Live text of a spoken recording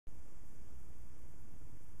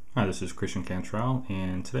Hi, this is Christian Cantrell,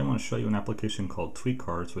 and today I want to show you an application called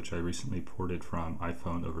TweetCards, which I recently ported from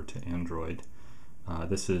iPhone over to Android.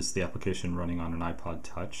 This is the application running on an iPod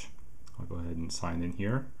Touch. I'll go ahead and sign in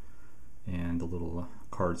here, and the little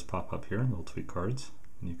cards pop up here, little tweet cards,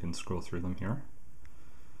 and you can scroll through them here.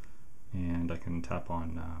 And I can tap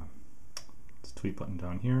on this tweet button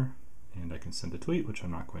down here, and I can send a tweet, which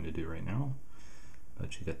I'm not going to do right now,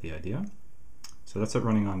 but you get the idea. So that's it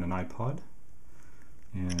running on an iPod.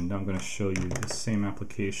 And now I'm going to show you the same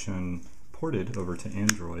application ported over to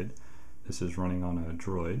Android. This is running on a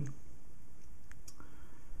Droid.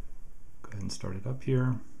 Go ahead and start it up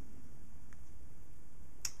here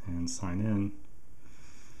and sign in.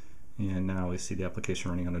 And now we see the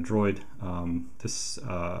application running on a Droid.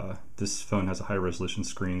 This phone has a high resolution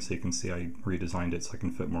screen, so you can see I redesigned it so I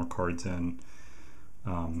can fit more cards in.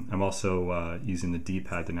 I'm also using the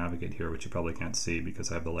D-pad to navigate here, which you probably can't see because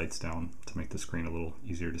I have the lights down to make the screen a little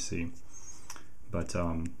easier to see. But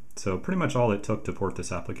so pretty much all it took to port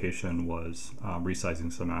this application was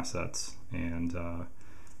resizing some assets and a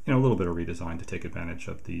little bit of redesign to take advantage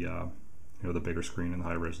of the the bigger screen and the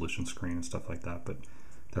high resolution screen and stuff like that. But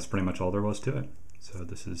that's pretty much all there was to it. So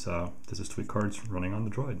this is TweetCards running on the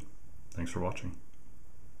Droid. Thanks for watching.